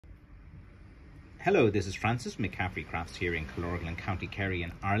Hello, this is Francis, McCaffrey Crafts here in Killorglin, County Kerry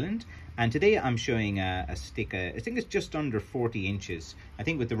in Ireland. And today I'm showing a stick, I think it's just under 40 inches. I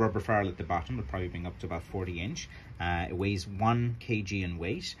think with the rubber ferrule at the bottom, it'll probably bring up to about 40 inch. It weighs 1 kg in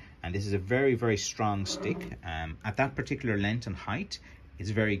weight. And this is a very, very strong stick. At that particular length and height,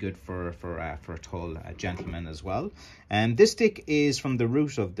 it's very good for a tall gentleman as well. And this stick is from the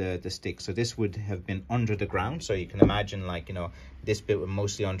root of the stick, so this would have been under the ground. So you can imagine, like, you know, this bit was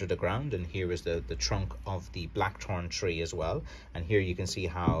mostly under the ground, and here is the trunk of the blackthorn tree as well. And here you can see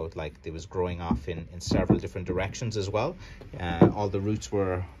how, like, it was growing off in several different directions as well. All the roots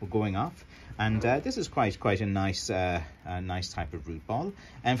were going off. And this is quite a nice type of root ball.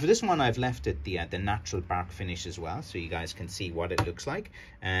 And for this one, I've left it the natural bark finish as well, so you guys can see what it looks like.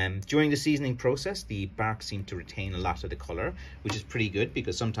 During the seasoning process, the bark seemed to retain a lot of the color, which is pretty good,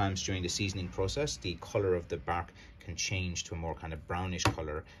 because sometimes during the seasoning process, the color of the bark can change to a more kind of brownish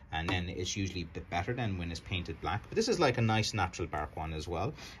color, and then it's usually a bit better than when it's painted black. But this is like a nice natural bark one as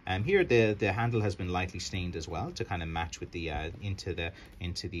well. Here the handle has been lightly stained as well to kind of match with the into the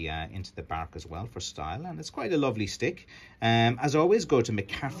bark as well for style, and it's quite a lovely stick. As always, go to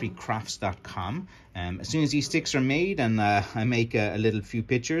McCaffreyCrafts.com. As soon as these sticks are made and I make a little few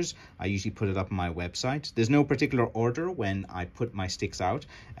pictures, I usually put it up on my website. There's no particular order when I put my sticks out.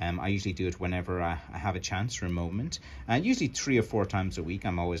 I usually do it whenever I have a chance or a moment. Usually 3 or 4 times a week,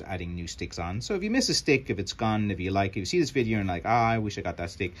 I'm always adding new sticks on. So if you miss a stick, if it's gone, if you see this video and like, I wish I got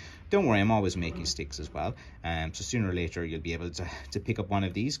that stick, don't worry, I'm always making sticks as well. So sooner or later, you'll be able to pick up one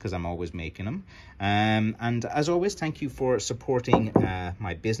of these, because I'm always making them. And as always, thank you for supporting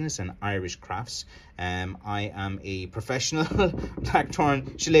my business and Irish crafts. I am a professional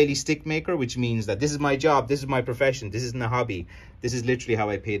blackthorn shillelagh stick maker, which means that this is my job, this is my profession, this isn't a hobby. This is literally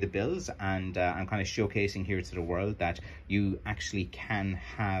how I pay the bills, and I'm kind of showcasing here to the world that you actually can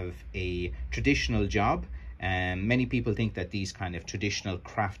have a traditional job. Many people think that these kind of traditional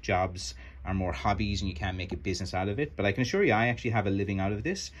craft jobs are more hobbies and you can't make a business out of it, but I can assure you I actually have a living out of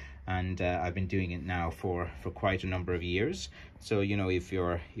this, and I've been doing it now for quite a number of years. So, you know, if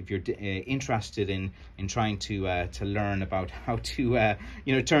you're interested in trying to learn about how to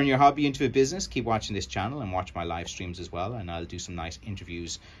you know, turn your hobby into a business, keep watching this channel and watch my live streams as well, and I'll do some nice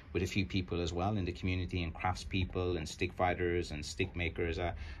interviews with a few people as well in the community, and crafts people and stick fighters and stick makers,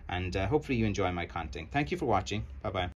 and hopefully you enjoy my content. Thank you for watching. Bye bye.